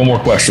 but I got one more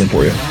question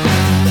for you.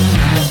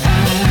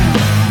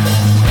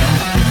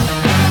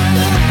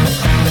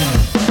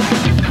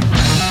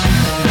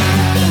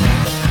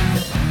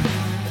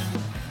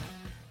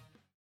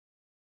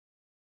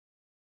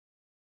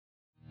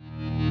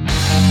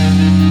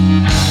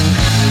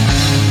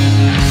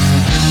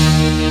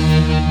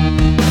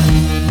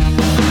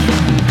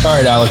 All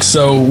right, Alex.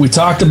 So we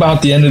talked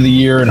about the end of the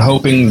year and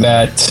hoping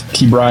that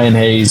Ke'Bryan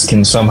Hayes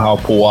can somehow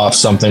pull off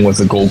something with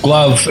a Gold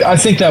Glove. I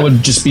think that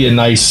would just be a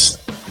nice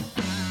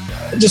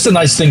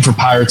thing for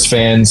Pirates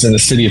fans and the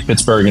city of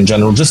Pittsburgh in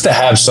general, just to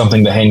have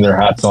something to hang their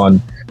hats on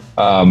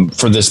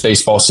for this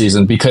baseball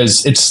season,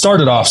 because it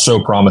started off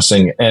so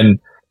promising. And,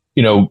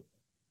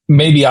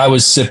 maybe I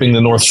was sipping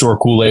the North Shore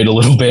Kool-Aid a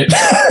little bit,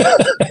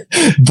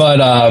 but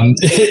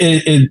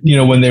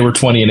when they were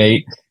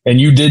 20-8. And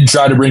you did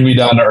try to bring me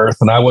down to earth,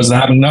 and I wasn't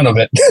having none of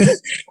it.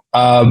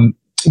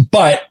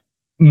 But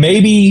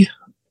maybe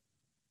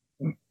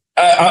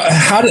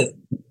I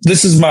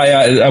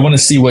want to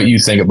see what you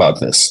think about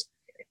this.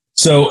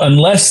 So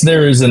unless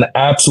there is an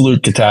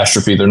absolute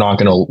catastrophe, they're not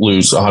going to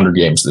lose 100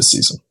 games this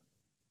season.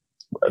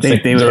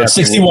 They're at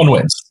 61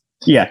 wins.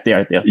 Yeah, they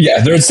are. Yeah,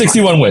 they're at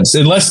 61 wins.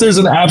 Unless there's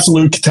an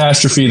absolute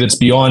catastrophe that's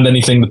beyond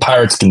anything the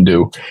Pirates can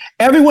do.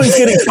 Everyone's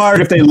getting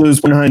fired if they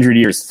lose 100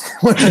 years.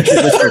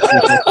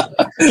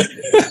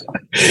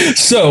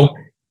 So,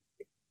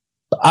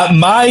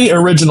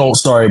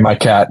 my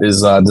cat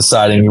is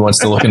deciding he wants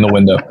to look in the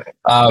window.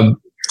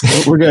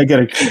 We're going to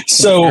get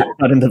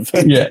in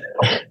the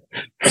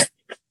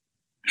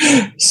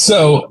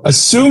So,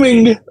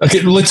 assuming,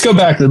 okay, let's go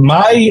back to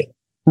my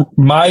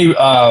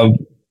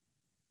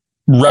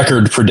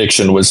record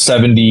prediction was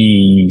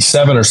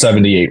 77 or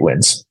 78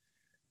 wins.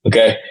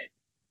 Okay.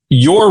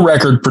 Your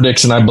record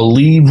prediction, I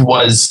believe,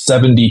 was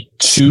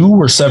 72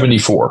 or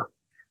 74.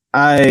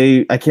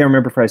 I can't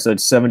remember if I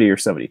said 70 or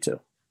 72.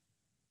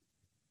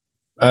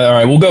 All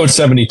right. We'll go with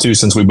 72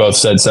 since we both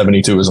said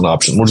 72 is an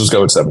option. We'll just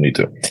go with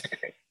 72.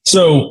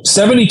 So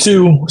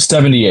 72,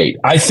 78.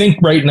 I think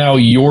right now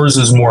yours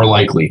is more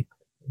likely.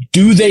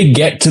 Do they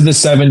get to the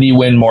 70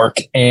 win mark?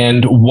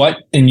 And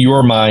what, in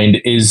your mind,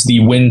 is the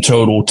win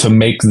total to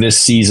make this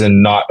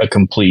season not a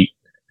complete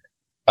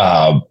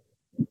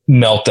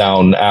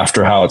meltdown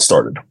after how it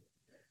started?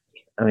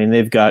 I mean,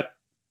 they've got,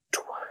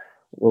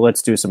 well,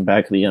 let's do some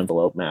back of the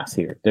envelope math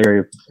here.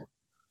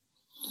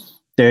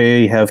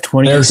 They have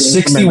 20. They're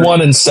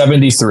 61 and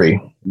 73.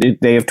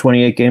 They have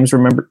 28 games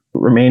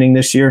remaining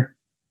this year.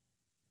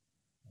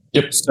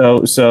 Yep.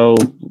 So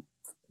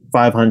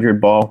 500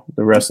 ball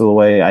the rest of the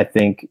way. I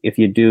think if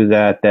you do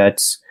that,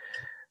 that's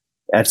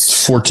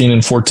 14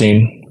 and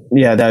 14.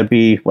 Yeah, that would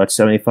be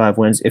 75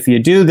 wins. If you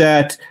do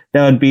that,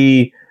 that would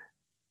be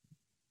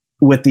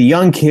with the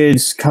young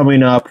kids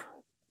coming up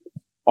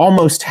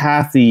almost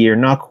half the year,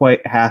 not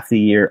quite half the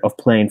year of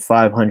playing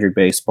 500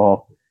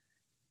 baseball.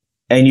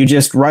 And you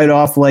just write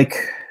off it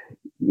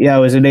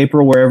was in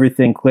April where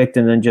everything clicked,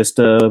 and then just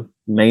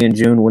May and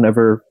June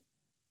whenever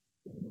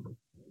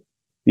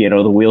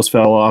the wheels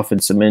fell off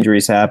and some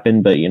injuries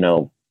happened. But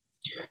you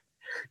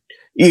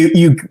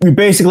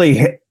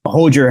basically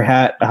hold your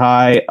hat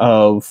high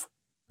of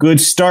good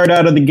start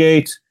out of the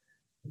gate.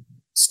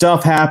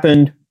 Stuff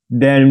happened.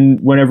 Then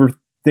whenever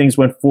things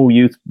went full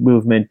youth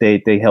movement,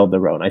 they held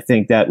their own. I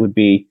think that would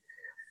be.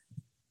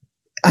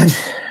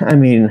 I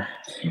mean,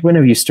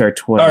 whenever you start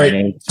 20,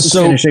 right,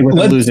 so finishing with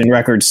a losing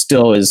record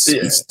still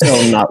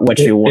not what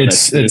you want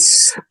to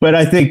see. But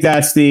I think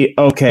that's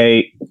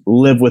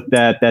live with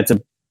that. That's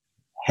a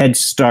head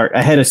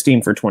of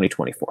steam for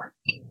 2024.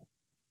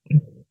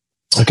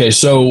 Okay,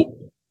 so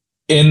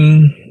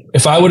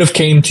if I would have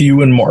came to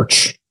you in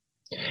March,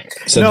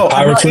 said the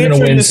Pirates were going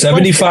to win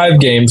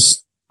 75 games.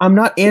 I'm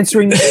not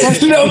answering this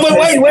question. No, but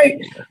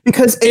wait.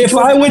 Because if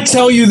I would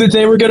tell you that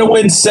they were going to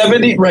win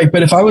 70, right,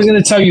 but if I was going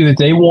to tell you that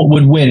they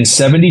would win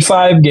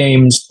 75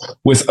 games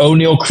with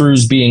O'Neal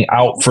Cruz being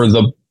out for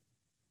the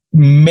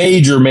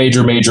major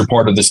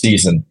part of the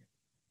season,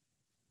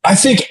 I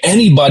think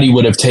anybody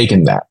would have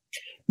taken that.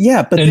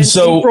 Yeah, but then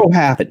April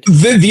happened.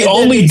 The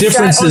only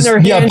difference is,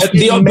 but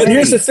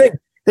here's the thing.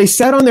 They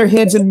sat on their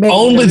hands in May.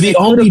 The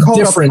only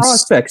difference.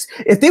 Prospects.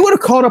 If they would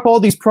have called up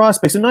all these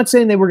prospects, I'm not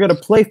saying they were going to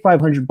play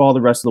 500 ball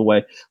the rest of the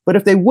way, but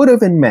if they would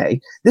have in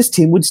May, this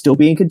team would still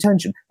be in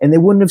contention, and they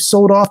wouldn't have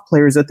sold off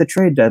players at the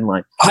trade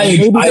deadline. I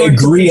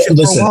agree.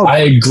 Listen, I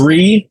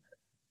agree.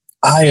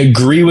 I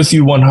agree with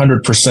you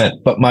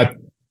 100%.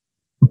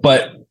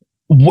 But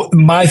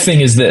my thing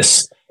is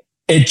this: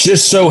 it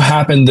just so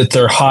happened that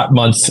their hot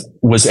month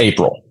was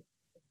April.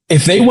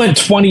 If they went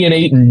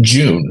 20-8 in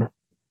June,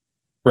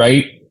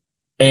 right?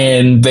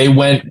 And they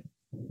went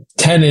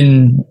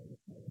 10-20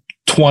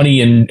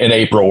 in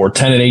April, or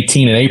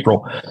 10-18 in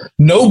April,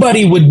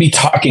 nobody would be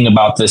talking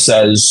about this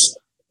as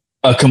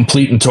a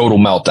complete and total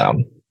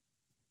meltdown,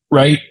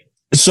 right?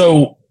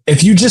 So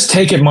if you just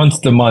take it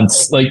month to month,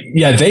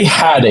 they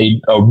had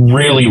a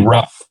really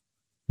rough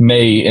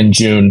May and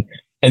June,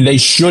 and they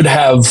should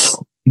have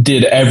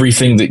did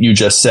everything that you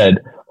just said.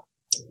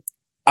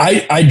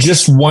 I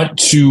just want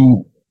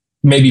to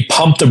maybe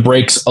pump the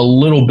brakes a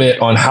little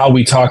bit on how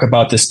we talk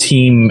about this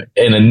team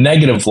in a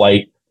negative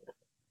light,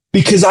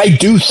 because I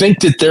do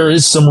think that there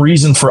is some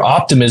reason for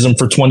optimism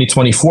for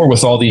 2024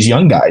 with all these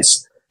young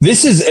guys.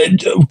 This is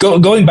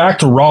going back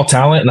to raw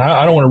talent, and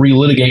I don't want to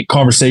relitigate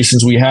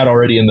conversations we had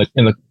already in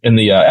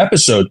the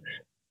episode.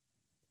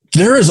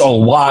 There is a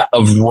lot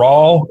of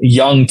raw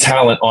young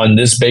talent on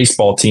this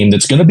baseball team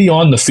that's going to be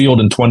on the field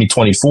in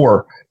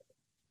 2024.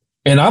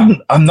 And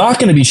I'm not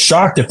going to be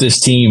shocked if this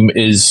team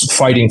is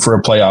fighting for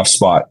a playoff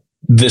spot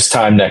this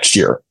time next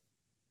year.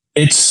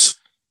 It's,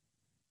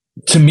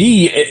 to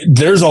me,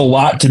 there's a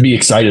lot to be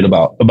excited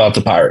about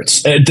the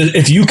Pirates.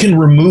 If you can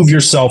remove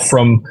yourself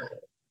from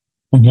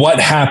what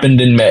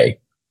happened in May,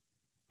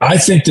 I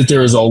think that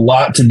there is a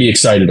lot to be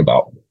excited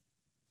about.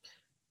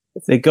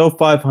 If they go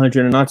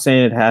 500, I'm not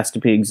saying it has to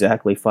be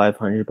exactly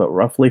 500, but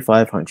roughly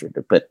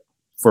 500. But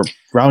for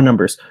round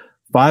numbers,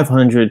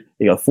 500,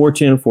 you go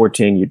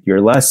 14-14.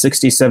 Your last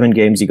 67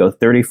 games, you go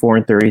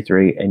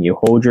 34-33, and you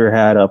hold your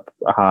hat up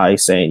high,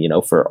 saying,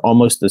 for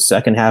almost the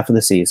second half of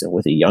the season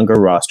with a younger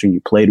roster,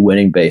 you played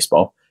winning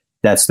baseball.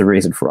 That's the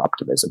reason for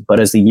optimism. But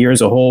as the year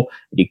as a whole,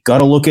 you got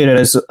to look at it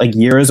as a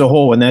year as a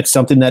whole, and that's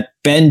something that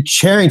Ben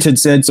Cherington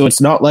said. So it's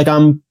not like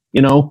I'm,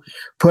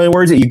 putting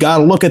words that you got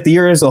to look at the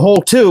year as a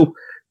whole too.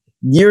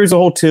 Year as a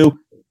whole too.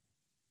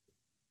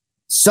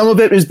 Some of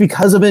it is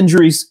because of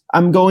injuries.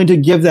 I'm going to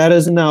give that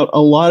as an out.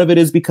 A lot of it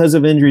is because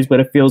of injuries, but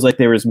it feels like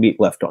there is meat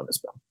left on this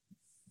bone.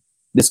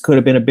 This could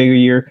have been a bigger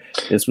year.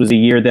 This was a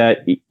year that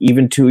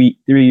even 2-3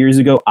 years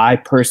ago, I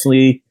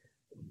personally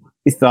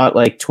thought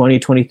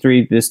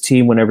 2023, this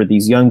team, whenever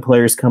these young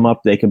players come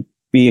up, they could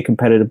be a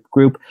competitive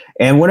group.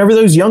 And whenever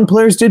those young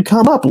players did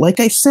come up, like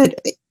I said,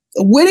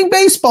 winning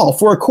baseball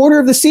for a quarter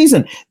of the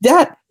season,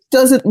 that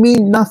doesn't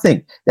mean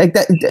nothing.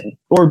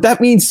 That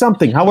means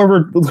something.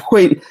 However,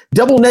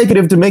 double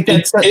negative to make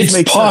that sentence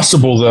make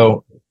possible sense.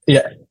 Though.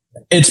 Yeah,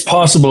 it's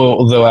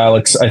possible though,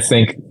 Alex. I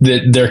think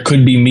that there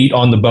could be meat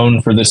on the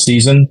bone for this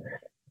season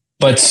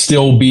but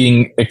still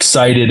being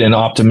excited and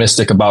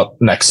optimistic about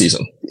next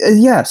season.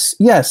 Yes.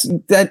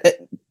 That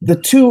the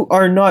two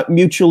are not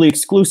mutually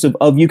exclusive.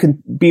 Of you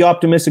can be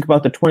optimistic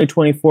about the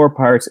 2024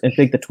 Pirates and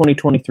think the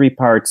 2023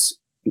 Pirates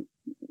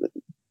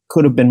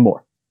could have been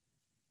more.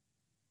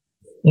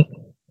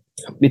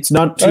 It's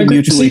not two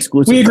mutually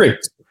exclusive. We agree.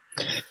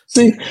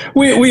 See,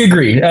 we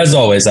agree. As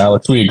always,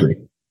 Alex, we agree.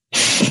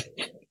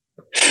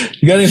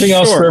 You got anything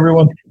else for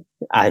everyone?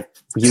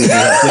 You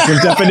have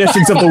different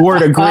definitions of the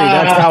word agree.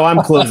 That's how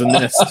I'm closing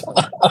this.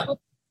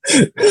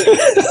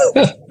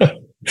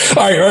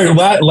 All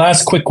right.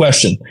 Last quick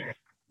question.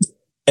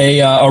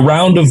 A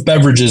round of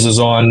beverages is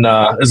on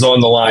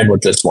the line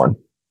with this one.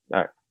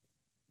 All right.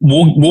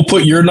 We'll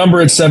put your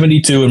number at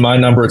 72 and my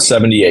number at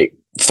 78.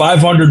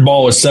 500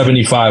 ball is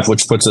 75,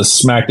 which puts us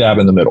smack dab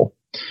in the middle.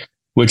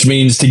 Which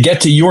means to get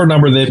to your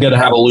number, they've got to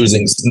have a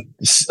losing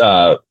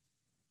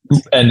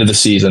end of the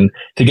season.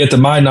 To get to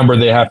my number,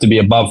 they have to be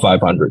above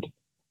 500.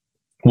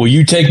 Will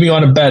you take me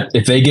on a bet?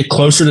 If they get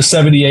closer to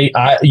 78,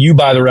 you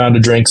buy the round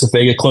of drinks. If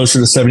they get closer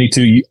to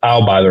 72,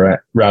 I'll buy the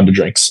round of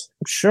drinks.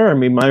 Sure. I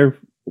mean, my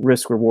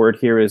risk reward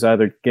here is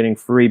either getting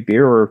free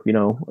beer or,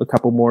 a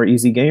couple more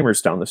easy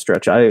gamers down the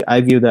stretch.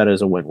 I view that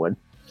as a win-win.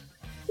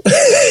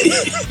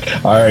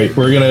 All right.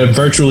 We're going to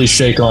virtually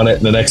shake on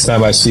it. The next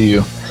time I see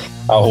you,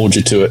 I'll hold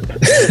you to it.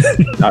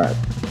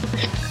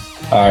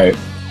 All right.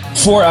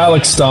 For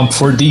Alex Stump,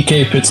 for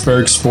DK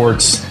Pittsburgh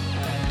Sports,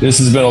 this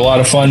has been a lot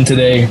of fun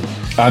today.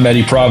 I'm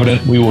Eddie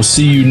Provident. We will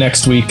see you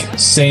next week,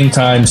 same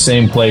time,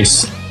 same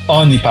place,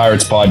 on the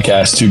Pirates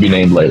Podcast, to be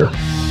named later.